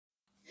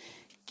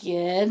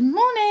Good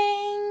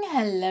morning.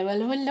 Hello,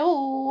 hello,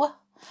 hello.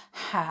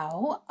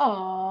 How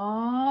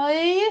are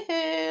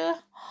you?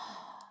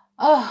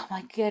 Oh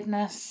my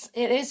goodness,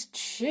 it is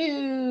Tuesday.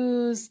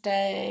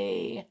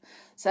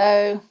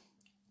 So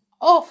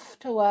off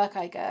to work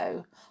I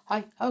go.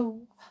 Hi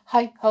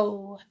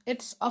ho,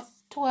 it's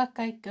off to work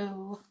I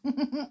go.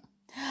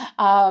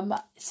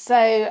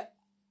 So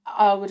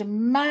I would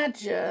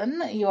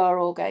imagine you are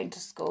all going to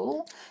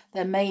school.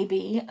 There may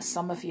be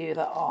some of you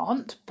that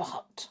aren't,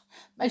 but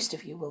most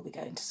of you will be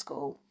going to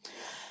school.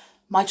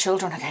 My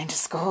children are going to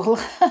school.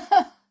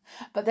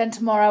 But then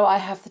tomorrow I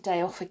have the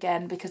day off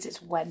again because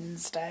it's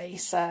Wednesday.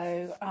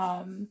 So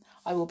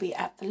I will be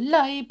at the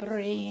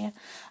library,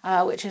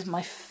 which is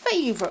my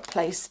favourite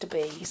place to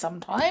be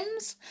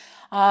sometimes.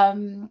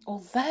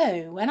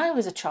 Although when I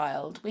was a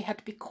child, we had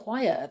to be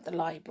quiet at the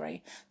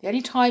library. The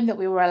only time that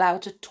we were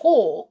allowed to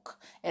talk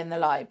in the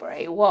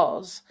library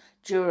was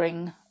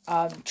during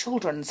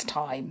children's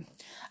time,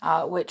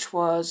 which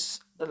was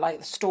like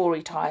the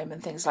story time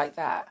and things like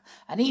that.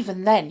 And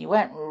even then you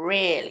weren't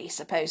really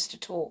supposed to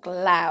talk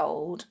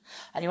loud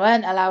and you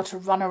weren't allowed to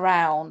run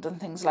around and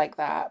things like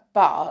that.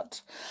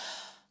 But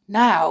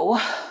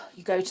now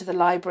you go to the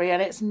library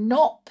and it's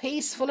not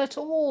peaceful at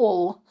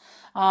all,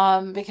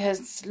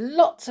 because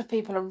lots of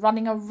people are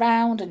running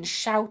around and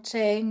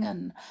shouting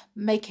and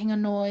making a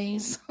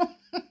noise.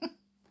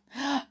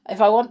 If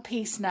I want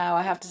peace now,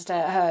 I have to stay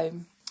at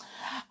home.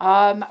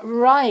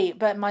 Right,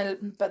 but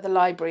the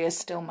library is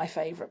still my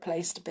favourite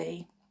place to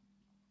be.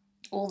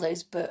 All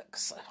those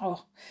books.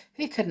 Oh,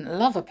 who couldn't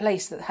love a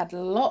place that had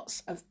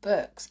lots of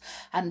books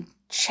and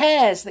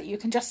chairs that you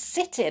can just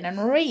sit in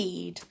and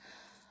read?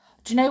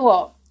 Do you know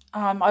what?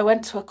 I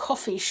went to a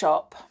coffee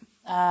shop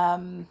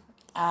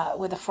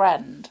with a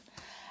friend,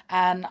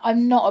 and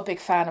I'm not a big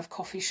fan of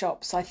coffee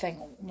shops. I think,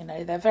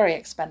 they're very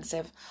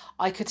expensive.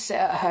 I could sit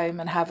at home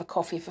and have a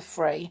coffee for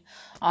free.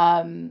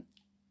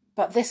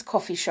 But this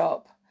coffee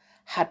shop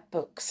had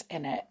books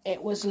in it.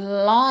 It was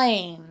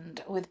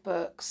lined with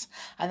books,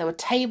 and there were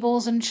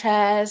tables and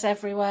chairs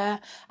everywhere,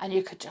 and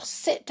you could just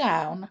sit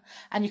down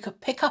and you could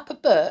pick up a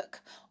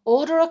book,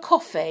 order a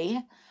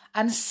coffee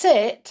and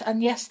sit.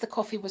 And yes, the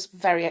coffee was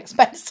very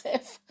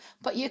expensive,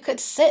 but you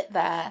could sit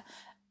there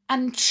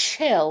and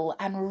chill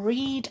and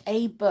read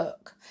a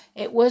book.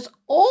 It was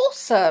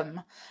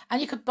awesome.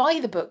 And you could buy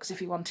the books if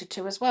you wanted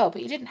to as well,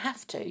 but you didn't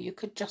have to. You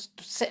could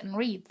just sit and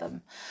read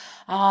them.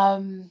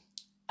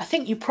 I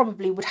think you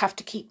probably would have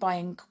to keep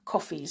buying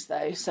coffees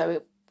though, so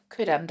it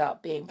could end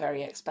up being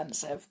very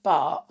expensive.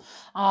 But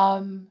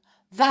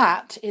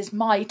that is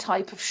my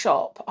type of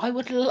shop. I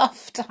would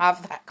love to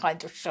have that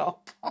kind of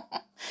shop.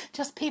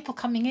 Just people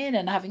coming in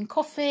and having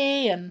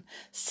coffee and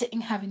sitting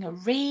having a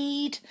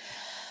read,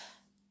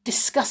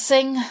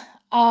 discussing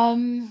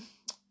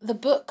the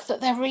book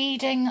that they're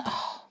reading.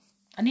 Oh,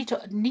 I need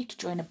to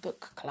join a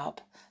book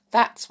club.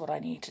 That's what I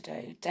need to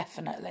do,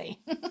 definitely.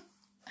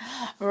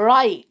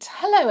 Right,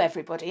 hello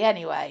everybody.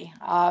 Anyway,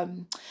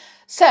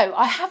 so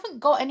I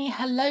haven't got any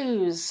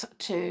hellos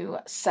to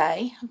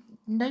say.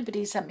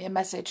 Nobody sent me a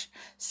message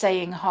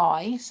saying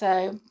hi,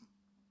 so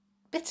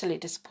bitterly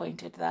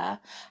disappointed there.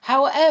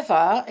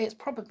 However, it's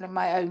probably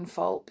my own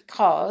fault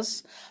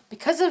because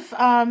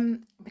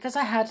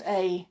I had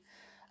a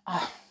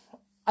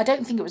I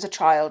don't think it was a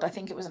child, I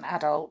think it was an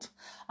adult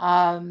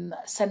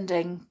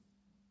sending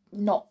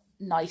not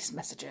nice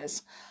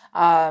messages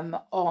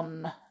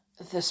on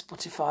the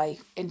Spotify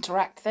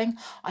interact thing.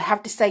 I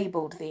have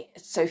disabled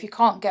so if you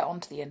can't get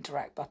onto the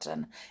interact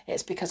button,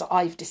 it's because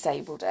I've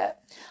disabled it.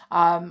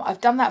 I've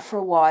done that for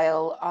a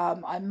while.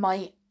 I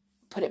might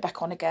put it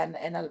back on again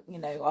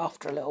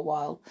after a little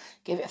while,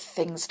 give it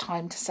things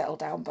time to settle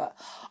down, but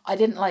I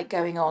didn't like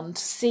going on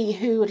to see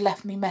who had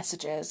left me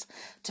messages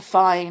to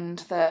find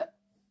that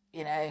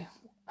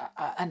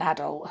an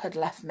adult had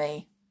left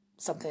me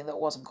something that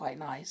wasn't quite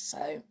nice.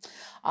 So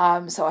I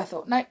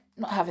thought, no,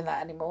 not having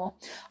that anymore.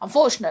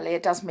 Unfortunately,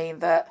 it does mean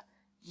that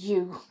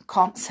you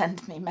can't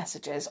send me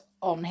messages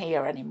on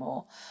here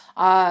anymore.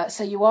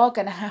 So you are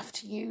going to have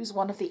to use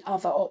one of the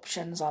other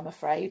options, I'm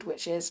afraid,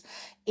 which is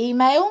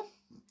email,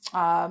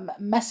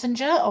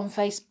 messenger on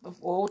Facebook,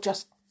 or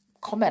just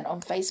comment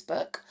on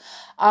Facebook,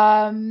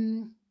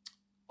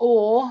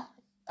 or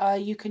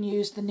you can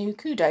use the new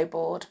Kudo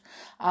board.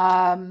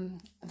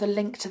 The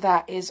link to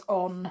that is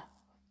on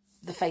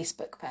the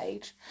Facebook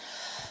page.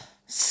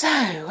 So,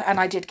 and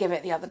I did give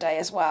it the other day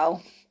as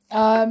well.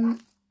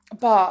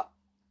 But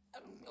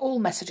all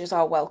messages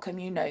are welcome,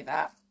 you know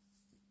that.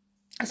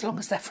 As long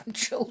as they're from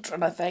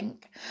children, I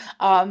think.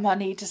 I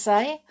need to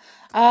say.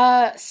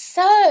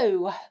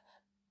 So,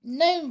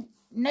 no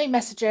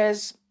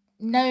messages,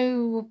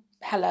 no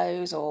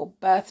hellos or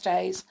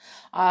birthdays.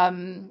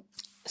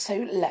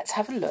 So let's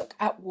have a look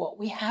at what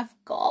we have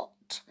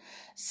got.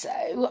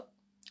 So,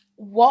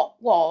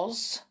 what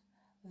was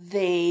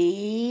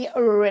the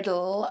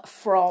riddle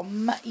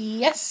from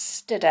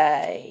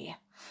yesterday?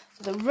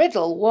 The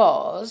riddle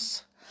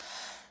was,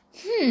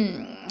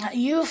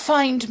 you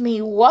find me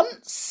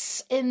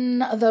once in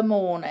the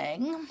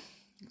morning,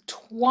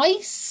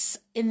 twice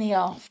in the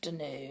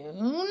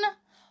afternoon,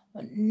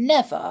 but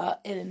never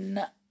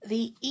in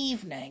the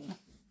evening.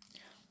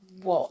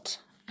 What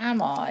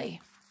am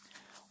I?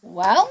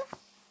 Well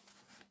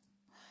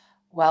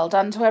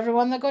done to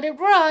everyone that got it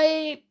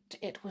right.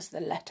 It was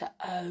the letter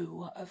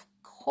O, of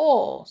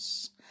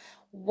course.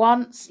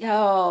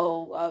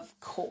 Of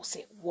course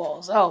it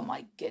was. Oh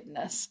my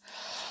goodness.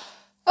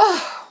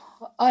 Oh,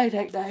 I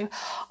don't know.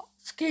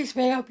 Excuse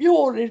me, I'm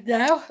yawning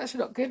now. That's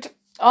not good.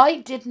 I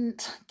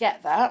didn't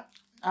get that.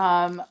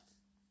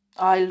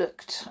 I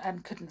looked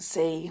and couldn't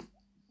see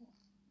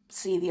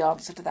the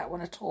answer to that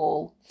one at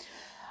all.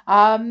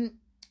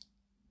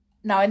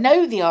 Now, I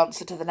know the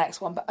answer to the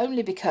next one, but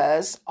only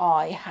because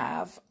I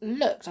have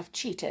looked. I've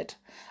cheated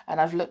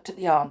and I've looked at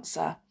the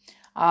answer.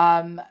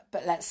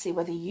 But let's see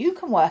whether you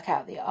can work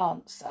out the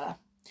answer.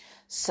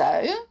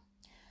 So,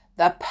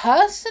 the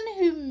person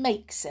who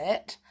makes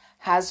it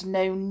has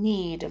no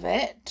need of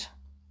it.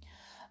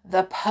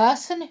 The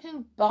person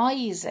who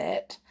buys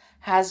it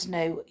has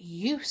no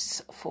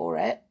use for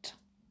it.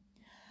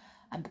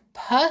 And the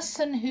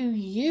person who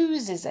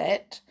uses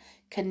it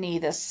can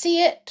neither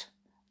see it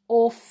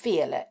or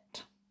feel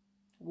it.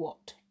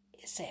 What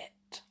is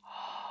it?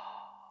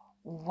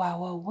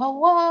 Wow.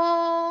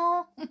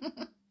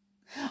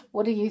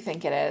 What do you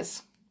think it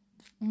is?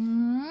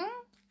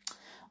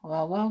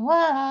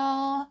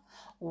 Well.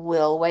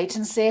 We'll wait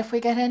and see if we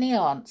get any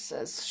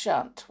answers,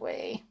 shan't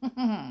we?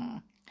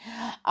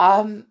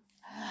 And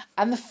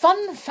the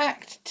fun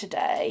fact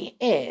today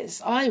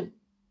is, I'm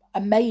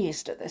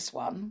amazed at this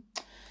one.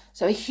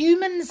 So a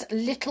human's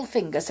little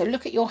finger, so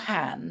look at your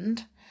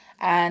hand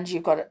and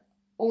you've got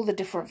all the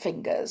different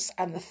fingers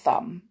and the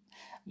thumb.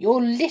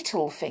 Your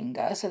little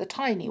finger, so the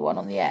tiny one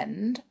on the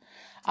end,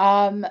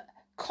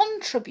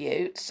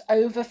 contributes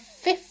over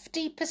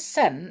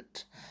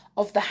 50%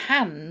 of the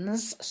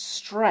hand's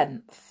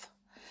strength.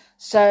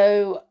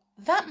 So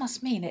that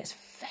must mean it's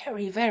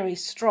very, very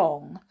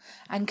strong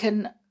and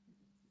can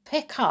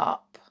pick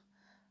up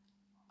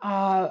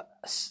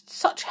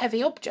such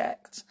heavy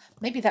objects.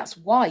 Maybe that's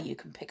why you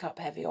can pick up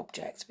heavy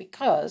objects,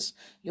 because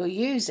you're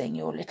using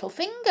your little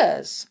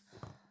fingers.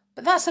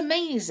 But that's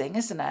amazing,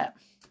 isn't it?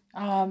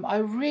 I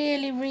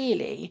really,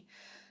 really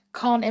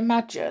can't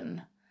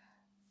imagine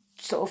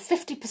sort of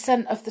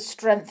 50% of the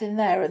strength in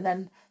there, and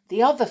then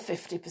the other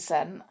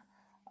 50%,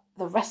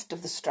 the rest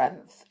of the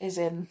strength is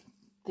in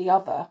the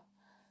other.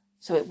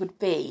 So it would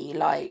be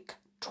like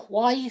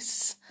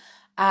twice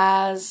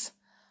as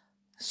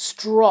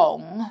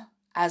strong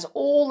as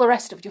all the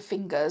rest of your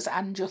fingers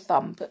and your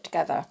thumb put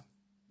together.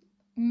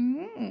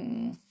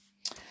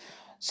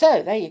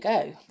 So there you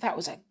go. That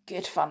was a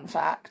good fun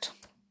fact.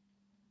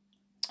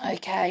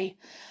 Okay,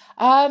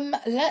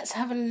 let's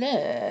have a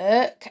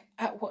look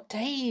at what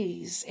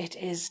days it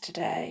is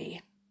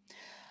today.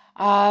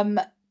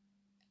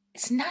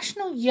 It's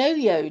National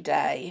Yo-Yo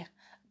Day.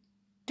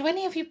 Do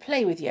any of you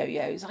play with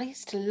yo-yos? I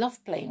used to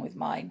love playing with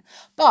mine,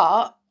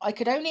 but I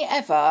could only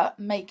ever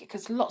make it,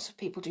 because lots of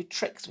people do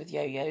tricks with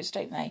yo-yos,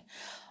 don't they?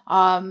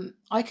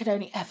 I could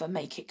only ever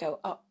make it go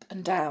up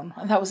and down,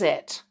 and that was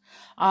it.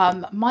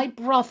 My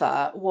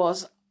brother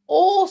was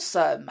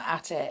awesome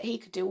at it. He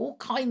could do all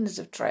kinds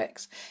of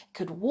tricks. He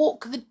could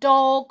walk the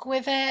dog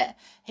with it.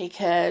 He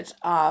could,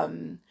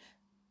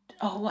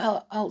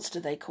 what else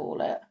do they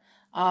call it?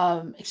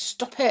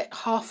 Stop it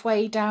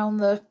halfway down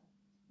the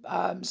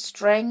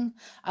string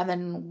and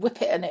then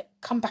whip it and it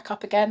come back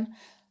up again.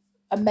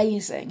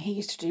 Amazing. He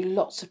used to do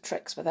lots of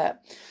tricks with it.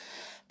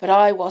 But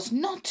I was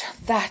not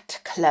that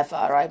clever,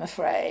 I'm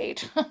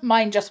afraid.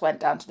 Mine just went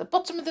down to the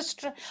bottom of the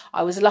string.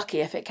 I was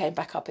lucky if it came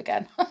back up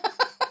again.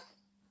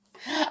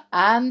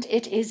 And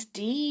it is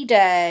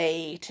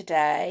D-Day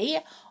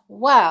today.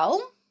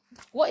 Well,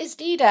 what is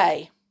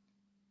D-Day?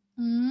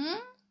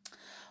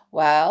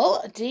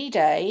 Well,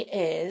 D-Day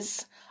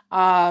is,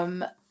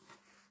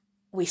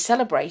 we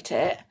celebrate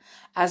it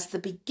as the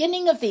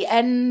beginning of the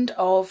end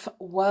of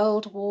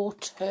World War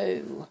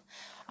II.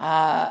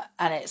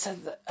 And it's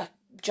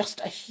just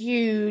a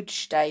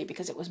huge day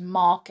because it was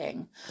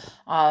marking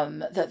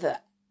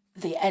that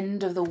the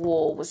end of the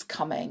war was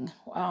coming.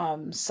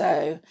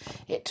 So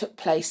it took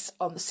place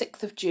on the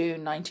 6th of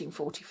June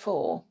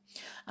 1944.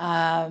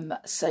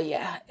 So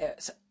yeah,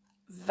 it's a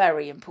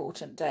very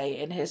important day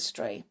in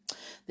history.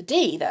 The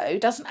D, though,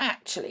 doesn't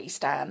actually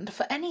stand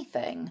for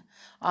anything.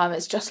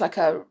 It's just like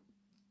a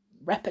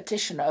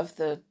repetition of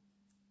the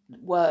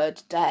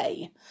word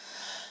day.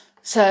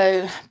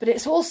 So, but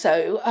it's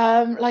also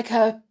like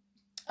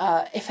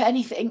if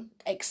anything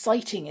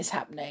exciting is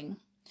happening,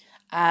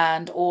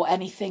 or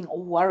anything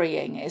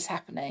worrying is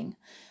happening,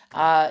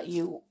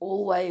 you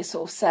always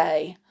sort of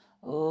say,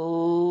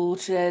 oh,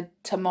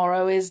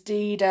 tomorrow is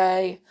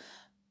D-Day.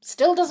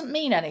 Still doesn't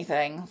mean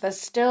anything.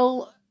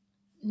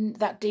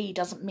 That D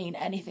doesn't mean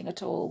anything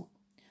at all.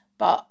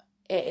 But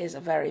it is a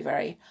very,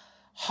 very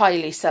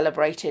highly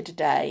celebrated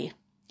day.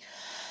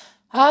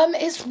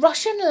 It's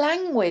Russian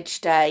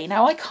Language Day.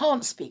 Now, I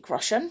can't speak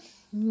Russian.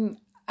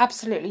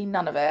 Absolutely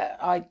none of it.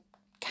 I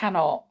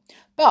cannot.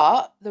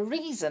 But the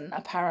reason,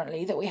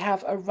 apparently, that we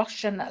have a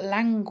Russian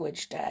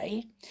language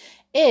day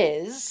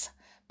is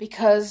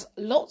because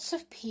lots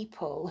of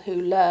people who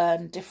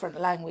learn different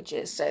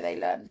languages, so they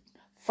learn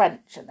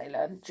French and they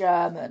learn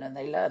German and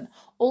they learn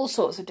all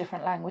sorts of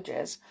different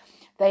languages,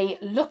 they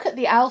look at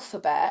the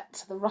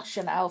alphabet, the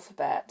Russian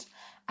alphabet,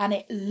 and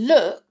it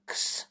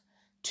looks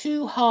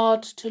too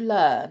hard to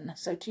learn,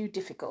 so too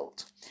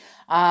difficult.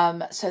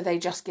 So they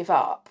just give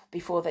up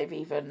before they've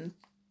even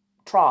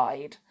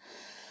tried.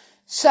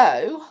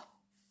 So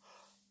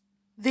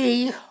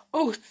they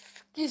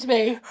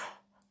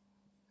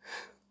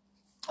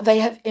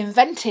have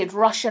invented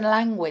Russian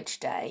Language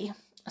Day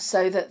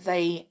so that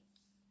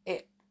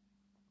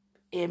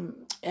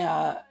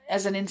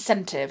as an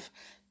incentive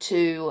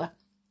to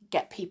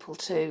get people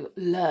to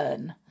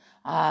learn.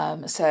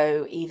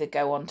 So either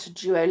go on to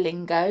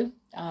Duolingo,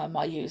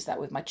 I use that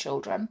with my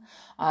children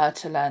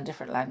to learn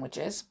different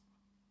languages,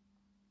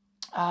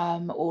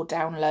 or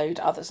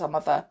download some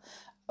other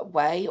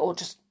way, or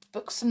just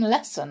book some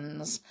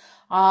lessons.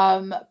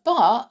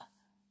 But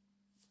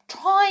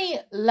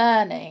try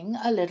learning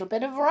a little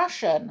bit of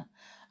Russian.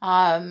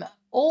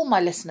 All my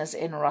listeners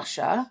in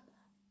Russia,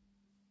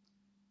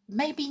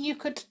 maybe you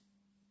could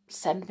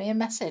send me a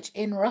message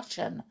in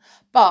Russian,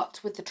 but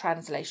with the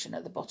translation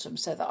at the bottom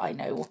so that I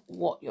know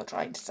what you're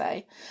trying to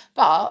say.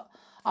 But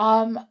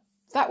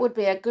that would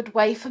be a good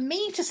way for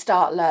me to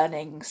start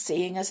learning,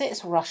 seeing as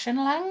it's Russian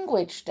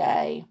Language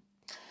Day.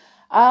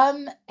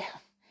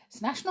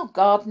 It's National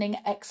Gardening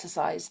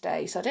Exercise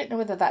Day, so I don't know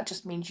whether that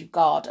just means you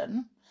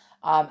garden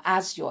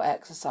as your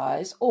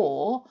exercise,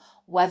 or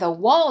whether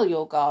while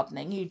you're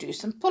gardening you do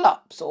some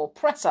pull-ups or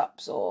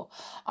press-ups or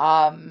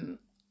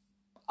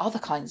other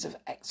kinds of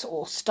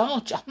or star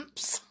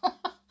jumps. I'm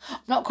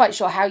not quite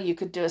sure how you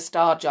could do a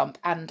star jump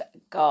and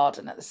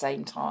garden at the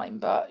same time,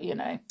 but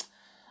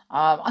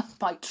I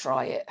might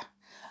try it.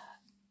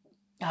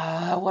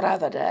 What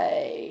other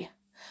day?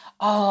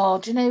 Oh,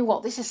 do you know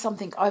what? This is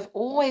something I've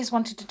always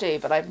wanted to do,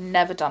 but I've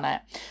never done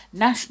it.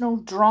 National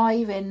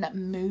Drive-In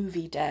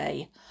Movie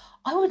Day.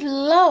 I would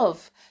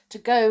love to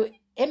go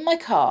in my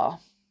car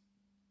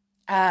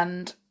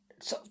and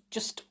sort of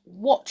just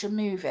watch a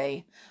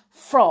movie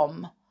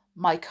from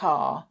my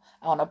car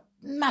on a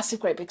massive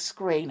great big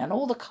screen, and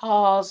all the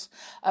cars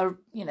are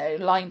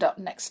lined up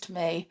next to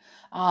me.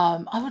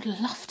 I would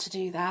love to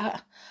do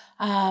that,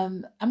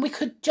 and we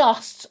could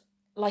just,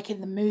 like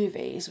in the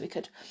movies, we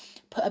could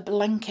put a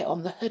blanket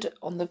on the hood,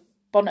 on the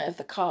bonnet of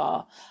the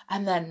car,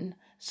 and then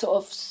sort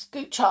of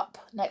scooch up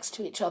next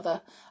to each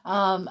other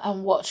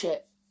and watch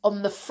it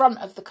on the front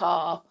of the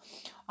car.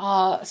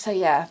 So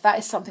yeah, that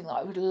is something that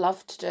I would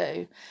love to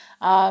do.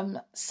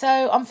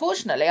 So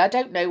unfortunately, I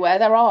don't know where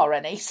there are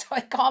any, so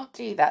I can't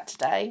do that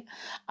today.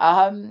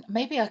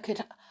 Maybe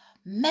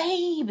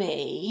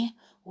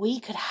we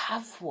could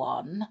have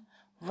one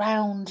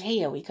round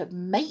here. We could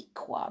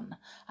make one,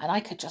 and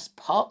I could just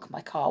park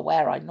my car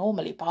where I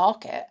normally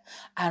park it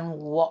and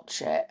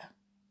watch it.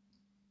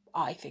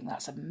 I think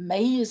that's an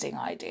amazing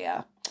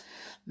idea.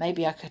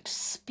 Maybe I could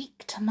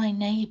speak to my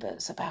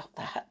neighbours about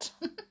that.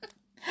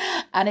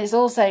 And it's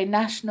also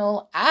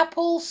National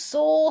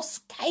Applesauce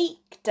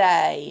Cake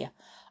Day.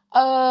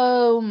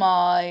 Oh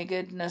my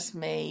goodness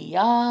me.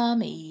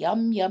 Yummy,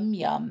 yum, yum,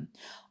 yum.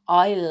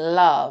 I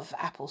love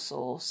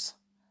applesauce.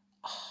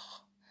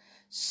 Oh,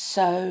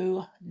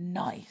 so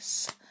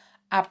nice.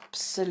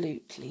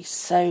 Absolutely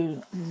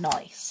so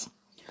nice.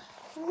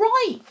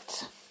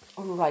 Right.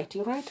 Right.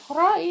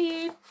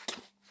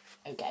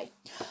 Okay.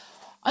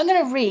 I'm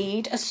going to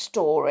read a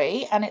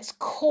story, and it's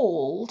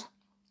called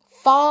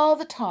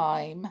Father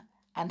Time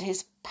and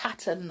His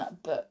Pattern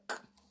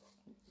Book.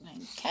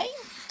 Okay,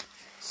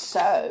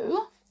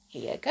 so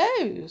here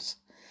goes.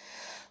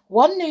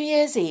 One New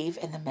Year's Eve,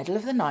 in the middle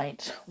of the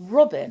night,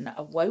 Robin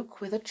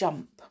awoke with a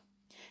jump.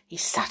 He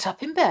sat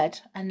up in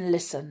bed and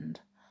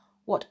listened.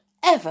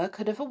 Whatever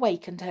could have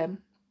awakened him?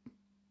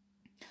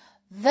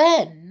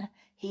 Then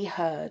he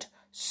heard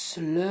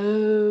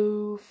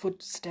slow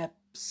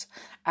footsteps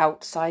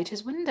outside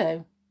his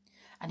window,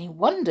 and he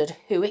wondered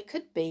who it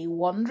could be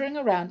wandering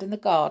around in the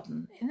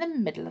garden in the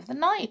middle of the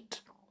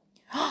night.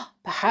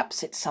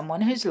 Perhaps it's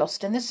someone who's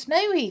lost in the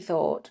snow, he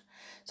thought.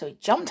 So he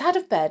jumped out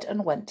of bed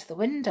and went to the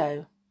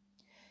window.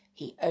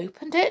 He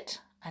opened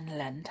it and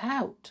leant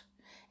out.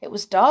 It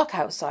was dark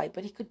outside,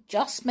 but he could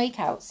just make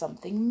out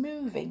something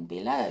moving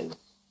below.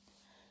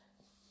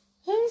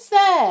 "Who's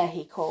there?"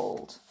 he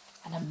called,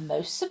 and a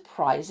most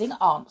surprising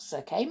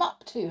answer came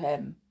up to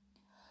him.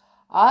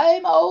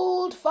 "I'm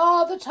old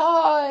Father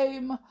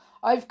Time.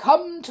 I've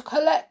come to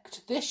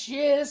collect this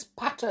year's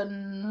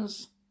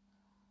patterns."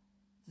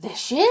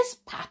 "This year's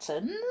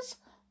patterns?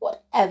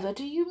 Whatever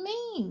do you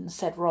mean?"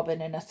 said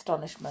Robin in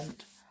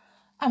astonishment.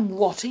 "And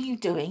what are you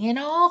doing in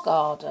our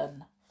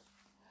garden?"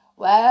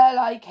 "Well,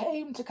 I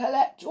came to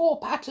collect your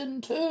pattern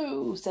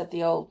too," said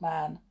the old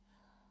man.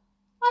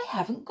 "I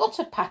haven't got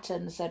a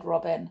pattern," said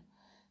Robin.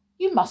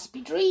 "You must be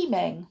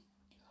dreaming."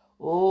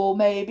 "Oh,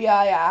 maybe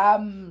I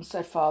am,"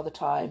 said Father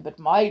Time, "but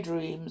my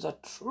dreams are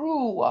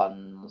true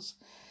ones.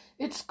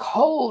 It's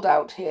cold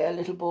out here,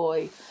 little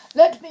boy.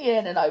 Let me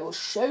in and I will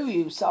show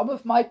you some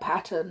of my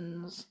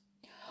patterns.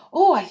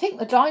 Oh, I think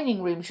the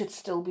dining room should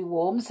still be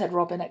warm, said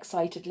Robin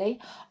excitedly.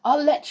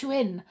 I'll let you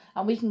in,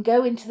 and we can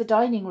go into the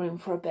dining room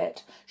for a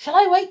bit. Shall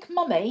I wake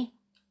Mummy?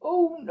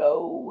 Oh,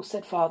 no,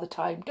 said Father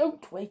Time.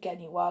 Don't wake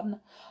anyone.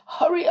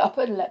 Hurry up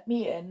and let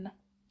me in.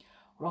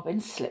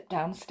 Robin slipped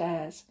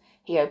downstairs.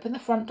 He opened the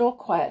front door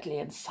quietly,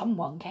 and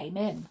someone came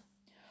in.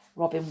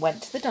 Robin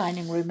went to the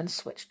dining room and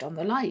switched on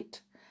the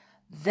light.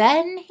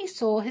 Then he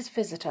saw his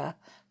visitor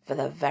for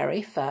the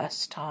very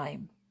first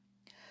time.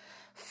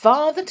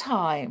 Father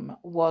Time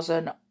was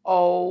an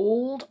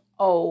old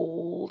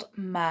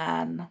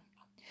man.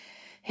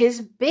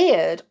 His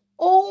beard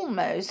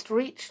almost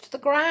reached the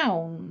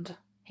ground.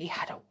 He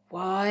had a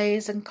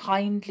wise and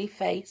kindly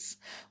face,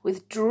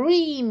 with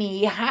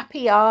dreamy,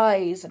 happy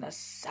eyes and a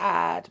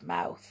sad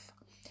mouth.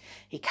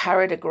 He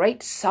carried a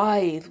great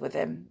scythe with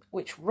him,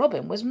 which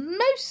Robin was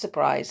most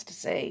surprised to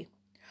see.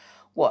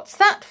 "What's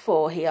that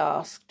for?" he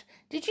asked.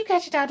 "Did you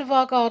get it out of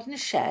our garden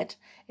shed?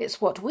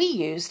 It's what we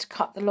use to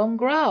cut the long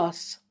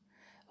grass."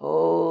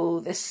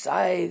 "Oh, this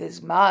scythe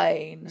is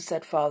mine,"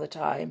 said Father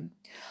Time.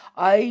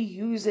 "I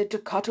use it to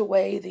cut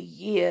away the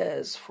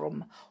years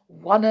from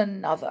one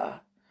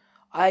another.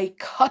 I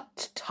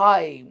cut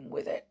time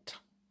with it."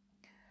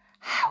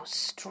 "How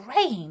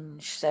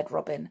strange," said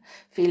Robin,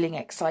 feeling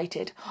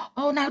excited.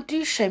 "Oh, now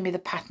do show me the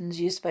patterns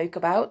you spoke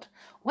about.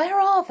 Where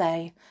are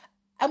they?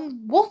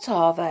 And what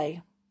are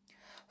they?"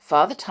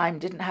 Father Time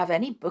didn't have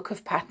any book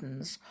of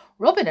patterns.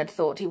 Robin had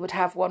thought he would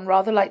have one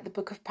rather like the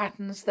book of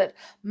patterns that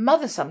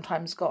Mother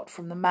sometimes got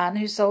from the man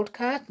who sold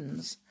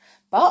curtains.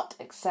 But,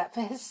 except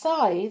for his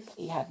scythe,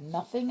 he had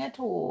nothing at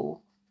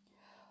all.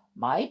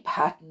 "My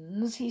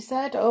patterns," he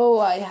said. "Oh,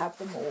 I have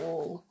them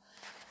all,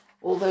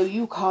 although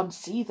you can't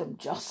see them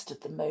just at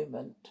the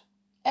moment.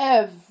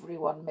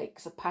 Everyone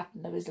makes a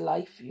pattern of his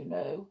life, you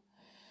know.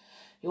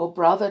 Your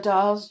brother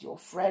does, your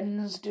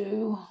friends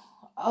do.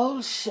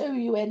 I'll show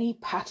you any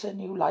pattern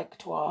you like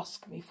to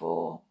ask me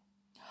for."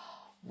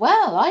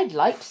 "Well, I'd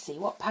like to see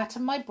what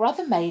pattern my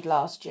brother made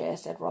last year,"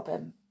 said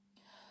Robin.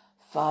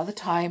 Father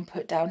Time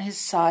put down his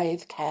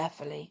scythe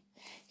carefully.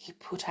 He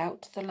put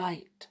out the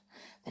light.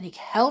 Then he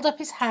held up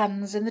his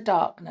hands in the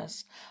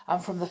darkness,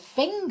 and from the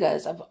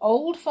fingers of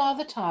old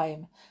Father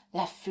Time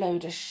there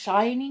flowed a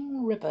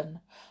shining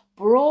ribbon,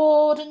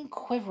 broad and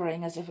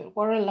quivering as if it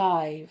were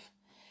alive.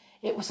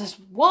 It was as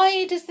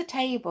wide as the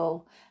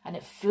table, and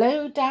it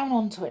flowed down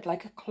onto it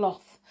like a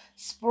cloth,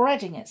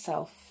 spreading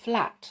itself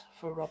flat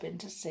for Robin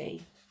to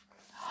see.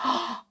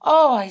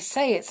 "Oh, I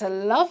say, it's a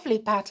lovely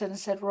pattern,"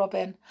 said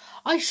Robin.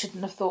 "I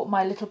shouldn't have thought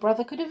my little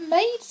brother could have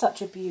made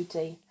such a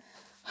beauty.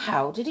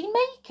 How did he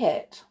make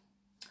it?"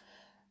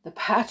 "The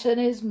pattern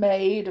is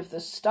made of the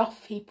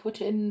stuff he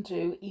put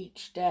into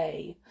each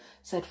day,"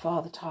 said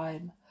Father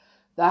Time.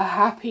 "The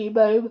happy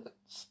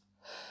moments,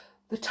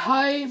 the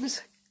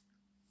times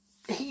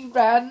he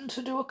ran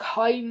to do a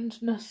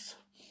kindness,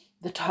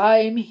 the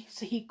times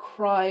he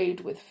cried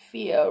with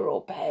fear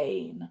or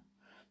pain.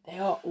 They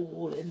are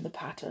all in the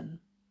pattern.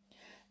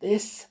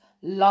 This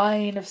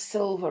line of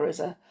silver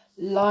is a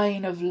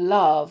line of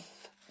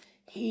love.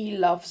 He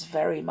loves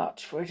very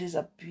much, for it is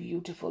a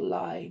beautiful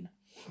line.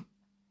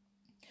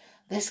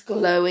 This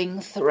glowing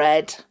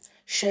thread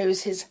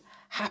shows his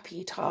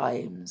happy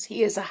times.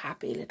 He is a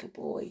happy little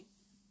boy.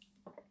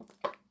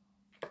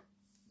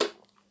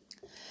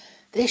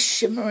 This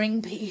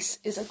shimmering piece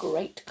is a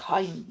great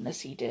kindness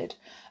he did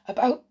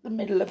about the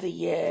middle of the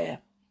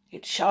year.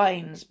 It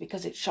shines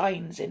because it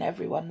shines in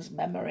everyone's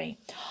memory."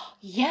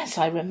 "Yes,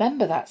 I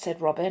remember that," said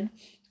Robin.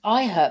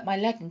 "I hurt my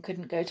leg and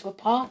couldn't go to a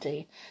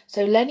party,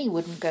 so Lenny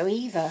wouldn't go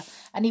either,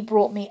 and he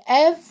brought me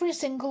every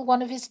single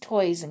one of his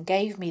toys and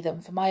gave me them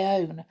for my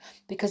own,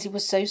 because he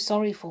was so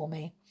sorry for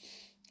me.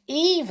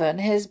 Even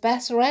his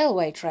best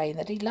railway train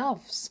that he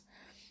loves.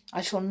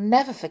 I shall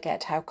never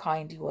forget how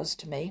kind he was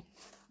to me.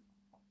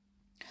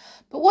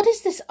 But what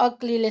is this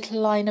ugly little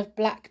line of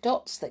black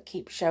dots that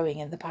keep showing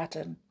in the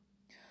pattern?"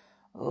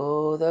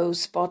 "Oh,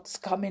 those spots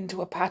come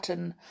into a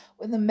pattern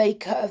when the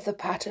maker of the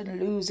pattern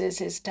loses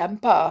his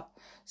temper,"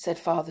 said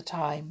Father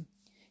Time.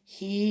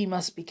 "He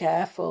must be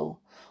careful,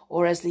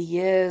 or as the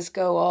years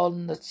go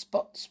on, the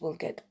spots will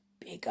get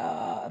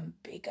bigger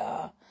and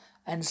bigger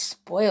and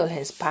spoil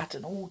his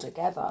pattern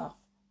altogether."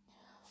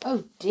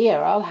 "Oh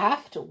dear, I'll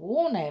have to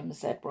warn him,"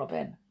 said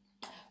Robin.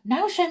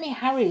 "Now show me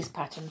Harry's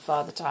pattern,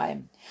 Father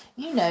Time.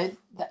 You know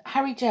that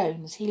Harry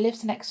Jones, he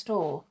lives next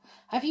door.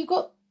 Have you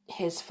got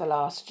his for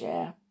last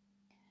year?"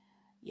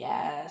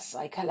 "Yes,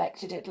 I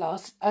collected it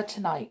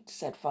tonight,"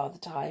 said Father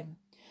Time.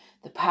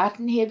 The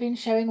pattern he had been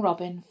showing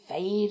Robin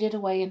faded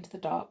away into the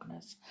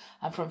darkness,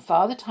 and from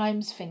Father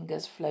Time's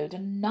fingers flowed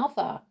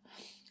another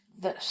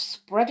that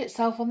spread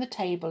itself on the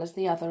table as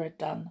the other had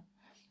done.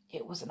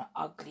 It was an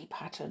ugly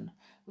pattern,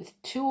 with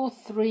 2 or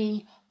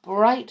 3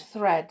 bright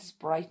threads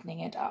brightening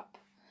it up.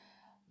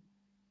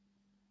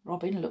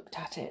 Robin looked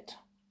at it.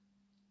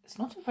 "It's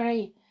not a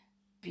very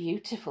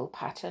beautiful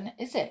pattern,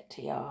 is it?"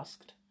 he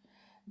asked.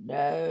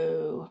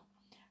 "No,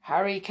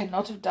 Harry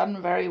cannot have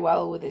done very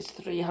well with his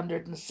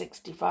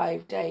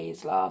 365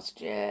 days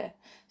last year,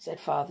 said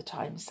Father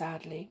Time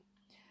sadly.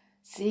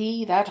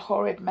 See, that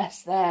horrid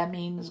mess there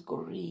means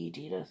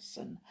greediness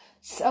and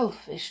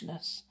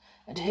selfishness,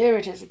 and here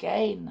it is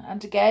again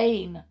and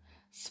again,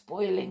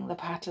 spoiling the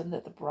pattern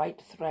that the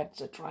bright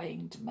threads are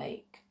trying to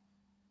make.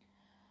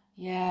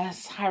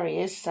 Yes, Harry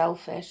is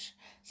selfish,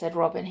 said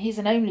Robin. He's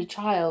an only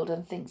child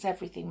and thinks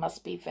everything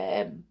must be for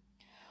him.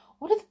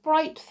 What are the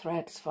bright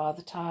threads,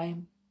 Father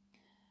Time?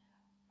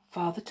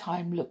 Father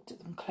Time looked at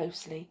them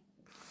closely.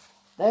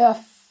 They are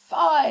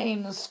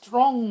fine,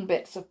 strong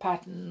bits of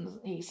pattern,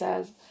 he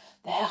says.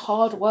 They're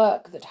hard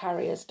work that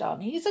Harry has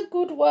done. He's a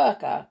good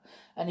worker,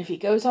 and if he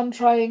goes on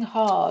trying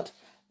hard,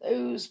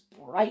 those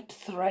bright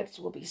threads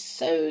will be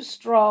so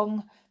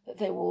strong that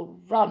they will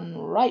run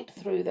right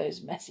through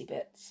those messy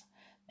bits.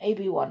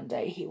 Maybe one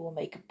day he will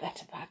make a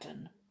better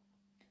pattern.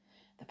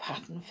 The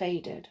pattern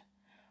faded.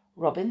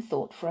 Robin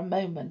thought for a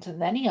moment,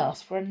 and then he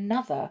asked for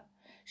another.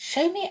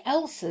 Show me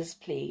Elsa's,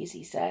 please,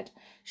 he said.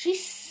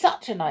 She's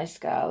such a nice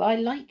girl. I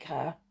like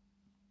her.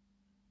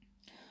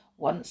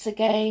 Once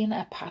again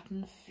a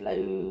pattern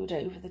flowed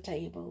over the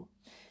table.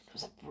 It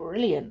was a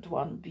brilliant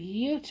one,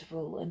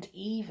 beautiful and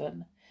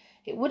even.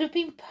 It would have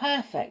been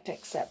perfect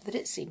except that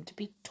it seemed to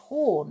be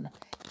torn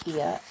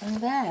here and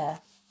there.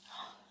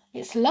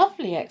 It's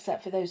lovely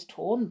except for those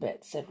torn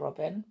bits, said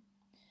Robin.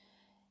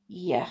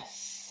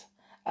 Yes,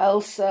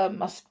 Elsa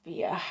must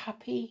be a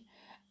happy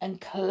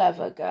and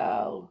clever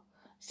girl,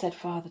 said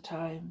Father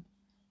Time.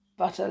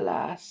 But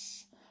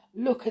alas,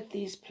 look at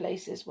these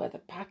places where the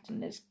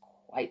pattern is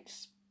quite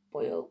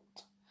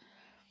spoilt.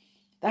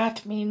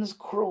 That means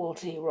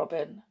cruelty,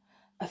 Robin,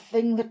 a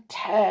thing that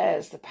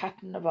tears the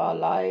pattern of our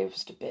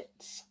lives to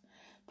bits.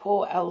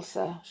 Poor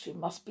Elsa, she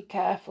must be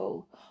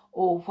careful,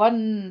 or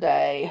one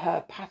day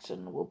her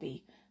pattern will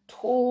be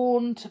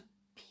torn to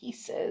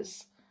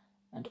pieces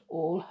and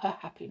all her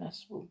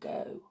happiness will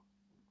go.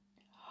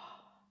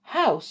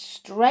 How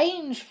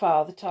strange,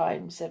 Father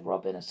Time, said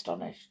Robin,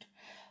 astonished.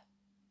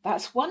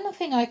 That's one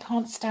thing I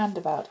can't stand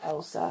about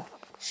Elsa.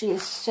 She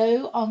is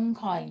so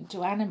unkind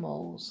to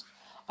animals.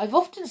 I've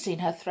often seen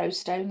her throw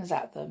stones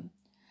at them,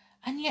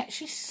 and yet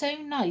she's so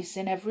nice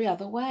in every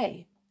other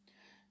way.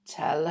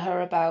 Tell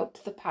her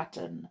about the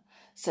pattern,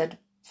 said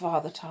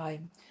Father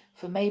Time,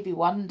 for maybe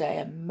one day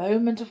a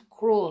moment of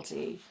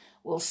cruelty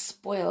will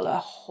spoil a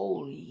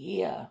whole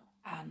year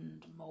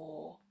and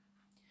more.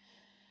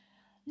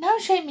 Now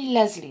show me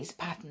Leslie's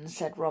pattern,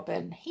 said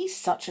Robin. He's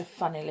such a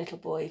funny little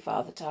boy,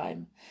 Father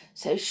Time,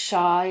 so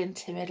shy and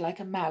timid like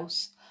a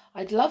mouse.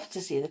 I'd love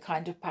to see the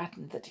kind of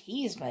pattern that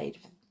he's made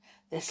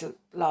this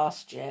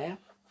last year.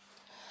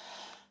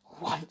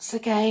 Once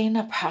again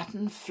a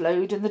pattern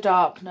flowed in the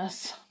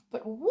darkness,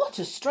 but what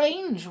a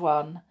strange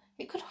one!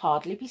 It could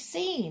hardly be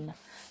seen.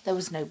 There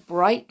was no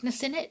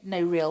brightness in it,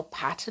 no real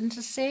pattern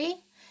to see.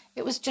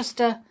 It was just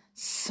a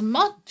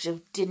smudge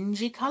of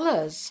dingy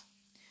colours.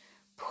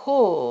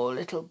 Poor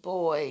little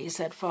boy,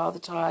 said Father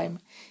Time.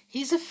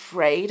 He's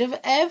afraid of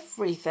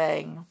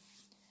everything.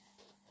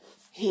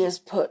 He has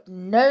put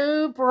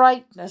no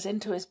brightness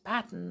into his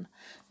pattern,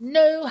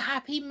 no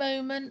happy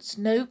moments,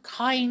 no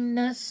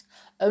kindness,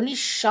 only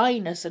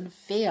shyness and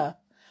fear.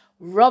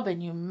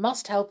 Robin, you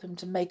must help him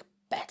to make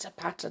better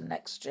pattern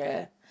next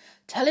year.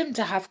 Tell him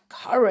to have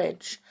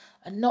courage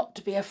and not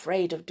to be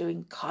afraid of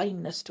doing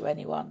kindness to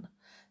anyone.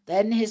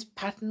 Then his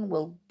pattern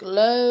will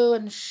glow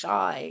and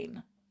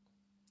shine.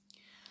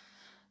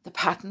 The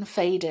pattern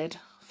faded.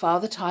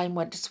 Father Time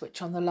went to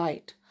switch on the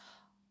light.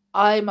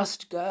 I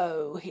must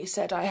go, he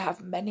said. I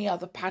have many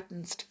other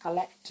patterns to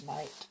collect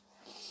tonight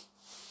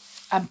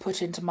and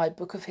put into my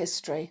book of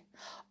history.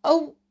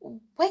 Oh,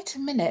 wait a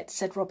minute,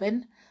 said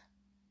Robin.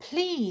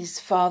 Please,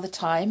 Father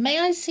Time, may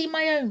I see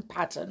my own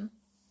pattern?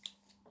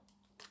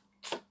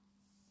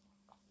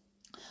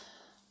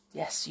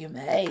 Yes, you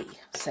may,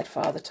 said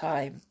Father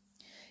Time.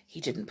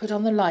 He didn't put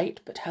on the light,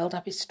 but held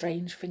up his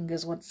strange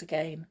fingers once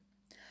again,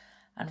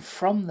 and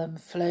from them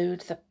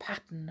flowed the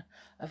pattern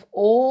of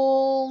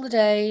all the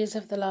days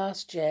of the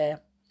last year,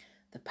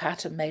 the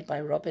pattern made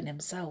by Robin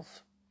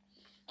himself.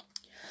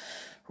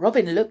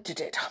 Robin looked at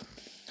it,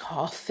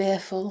 half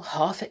fearful,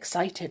 half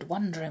excited,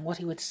 wondering what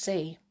he would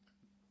see.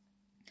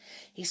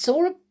 He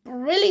saw a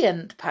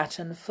brilliant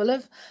pattern full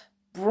of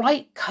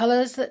bright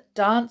colours that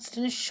danced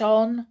and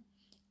shone.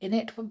 In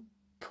it were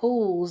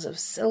pools of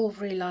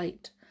silvery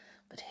light,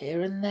 but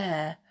here and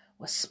there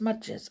were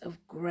smudges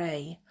of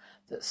grey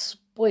that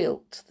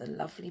spoilt the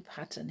lovely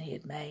pattern he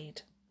had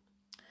made.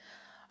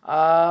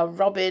 Ah,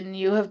 Robin,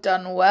 you have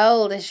done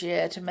well this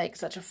year to make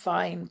such a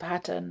fine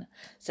pattern,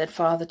 said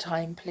Father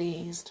Time,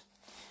 pleased.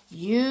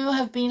 You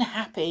have been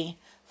happy,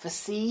 for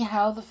see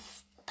how the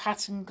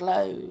pattern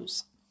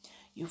glows.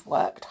 You've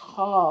worked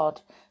hard,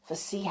 for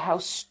see how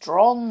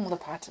strong the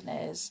pattern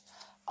is,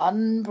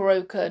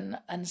 unbroken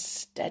and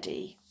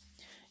steady.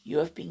 You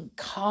have been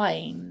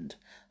kind,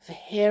 for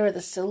here are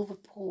the silver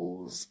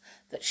pools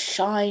that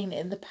shine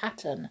in the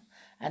pattern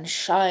and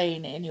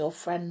shine in your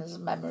friends'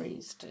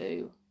 memories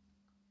too.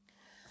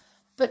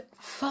 But,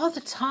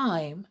 Father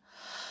Time,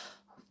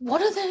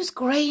 "What are those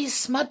grey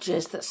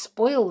smudges that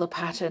spoil the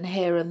pattern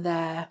here and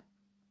there?"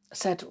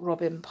 said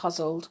Robin,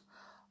 puzzled.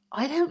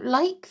 "I don't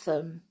like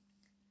them."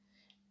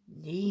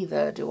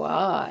 "Neither do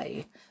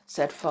I,"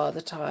 said Father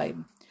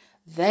Time.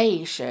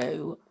 "They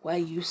show where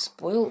you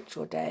spoilt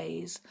your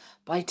days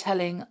by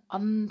telling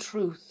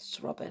untruths,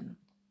 Robin.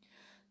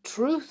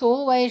 Truth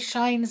always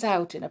shines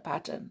out in a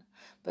pattern,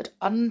 but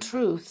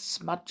untruth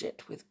smudge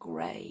it with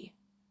grey.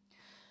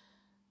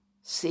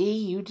 See,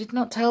 you did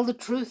not tell the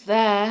truth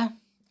there,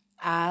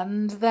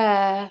 and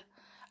there,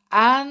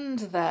 and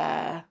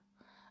there.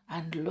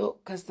 And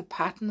look, as the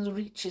pattern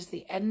reaches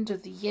the end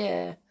of the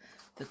year,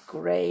 the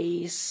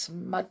grey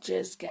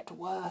smudges get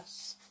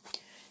worse.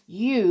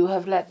 You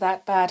have let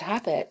that bad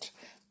habit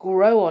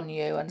grow on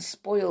you and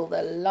spoil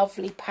the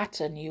lovely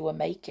pattern you were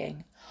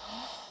making."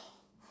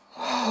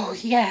 "Oh,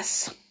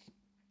 yes,"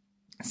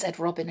 said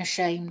Robin,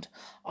 ashamed.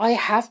 "I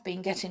have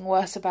been getting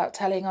worse about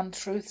telling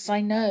untruths,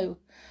 I know.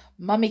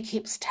 Mummy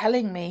keeps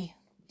telling me.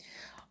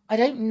 I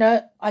didn't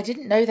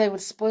know they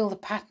would spoil the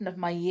pattern of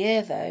my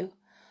year, though.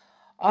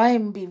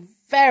 I'll be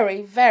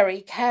very,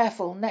 very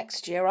careful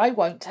next year. I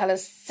won't tell a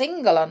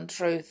single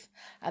untruth,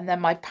 and then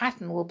my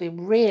pattern will be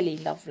really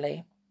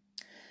lovely."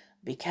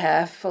 "Be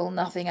careful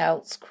nothing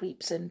else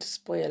creeps in to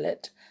spoil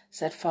it,"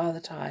 said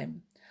Father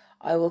Time.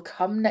 "I will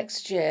come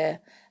next year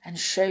and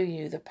show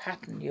you the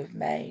pattern you've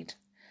made.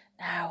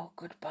 Now,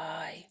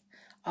 goodbye.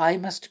 I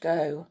must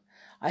go.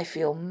 I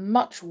feel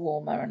much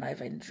warmer and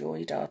I've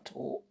enjoyed our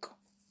talk."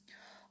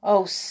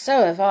 "Oh,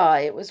 so have I.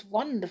 It was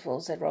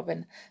wonderful," said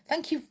Robin.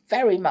 "Thank you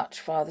very much,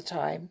 Father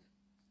Time."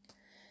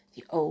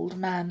 The old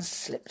man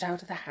slipped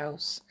out of the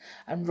house,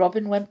 and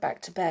Robin went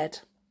back to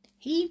bed.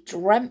 He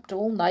dreamt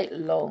all night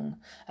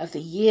long of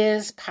the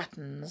year's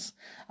patterns,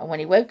 and when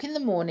he woke in the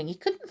morning he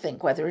couldn't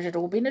think whether it had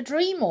all been a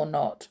dream or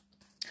not.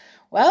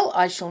 "Well,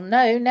 I shall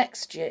know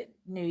next year,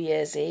 New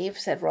Year's Eve,"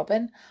 said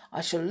Robin.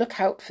 "I shall look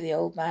out for the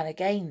old man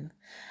again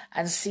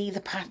and see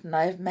the pattern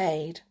I have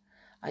made.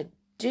 I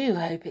do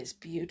hope it's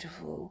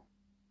beautiful."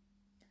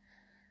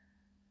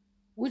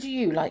 Would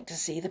you like to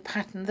see the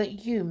pattern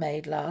that you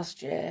made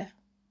last year?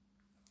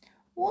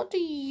 What do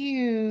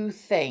you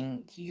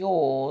think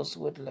yours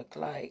would look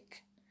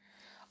like?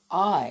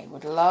 I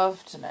would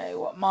love to know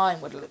what mine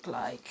would look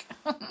like.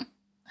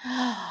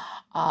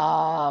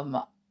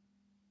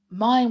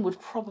 Mine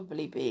would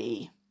probably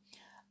be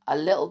a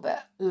little bit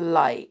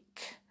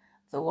like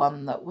the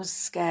one that was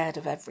scared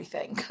of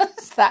everything,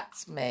 because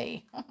that's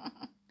me.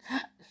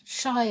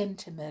 Shy and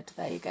timid,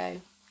 there you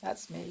go.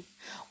 That's me.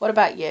 What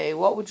about you?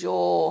 What would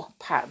your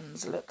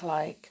patterns look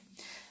like?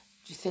 Do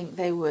you think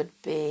they would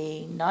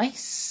be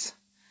nice?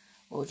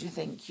 Or do you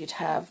think you'd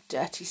have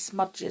dirty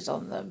smudges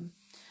on them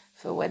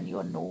for when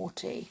you're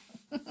naughty?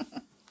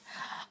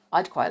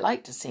 I'd quite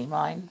like to see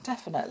mine,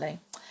 definitely.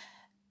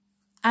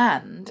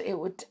 And it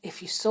would,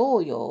 if you saw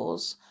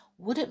yours,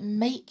 would it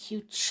make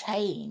you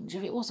change?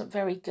 If it wasn't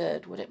very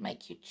good, would it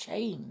make you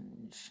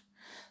change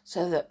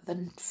so that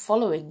the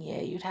following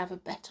year you'd have a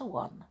better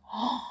one?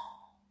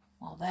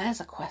 Well,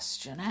 there's a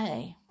question,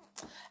 eh?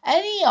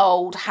 Any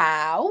old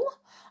how.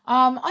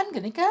 I'm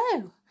going to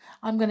go.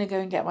 I'm going to go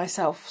and get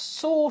myself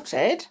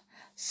sorted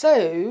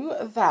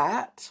so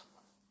that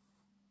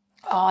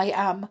I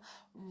am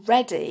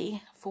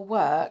ready for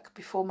work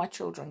before my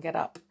children get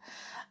up,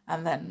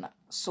 and then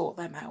sort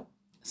them out.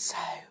 So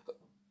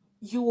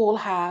you all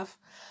have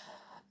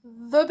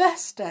the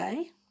best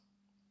day,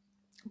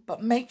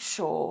 but make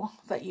sure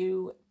that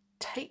you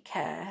take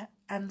care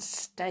and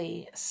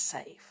stay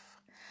safe.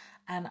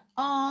 And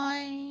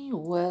I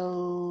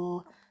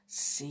will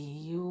see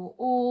you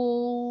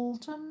all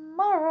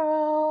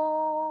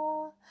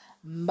tomorrow.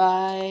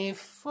 Bye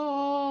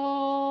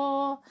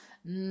for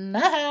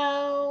now.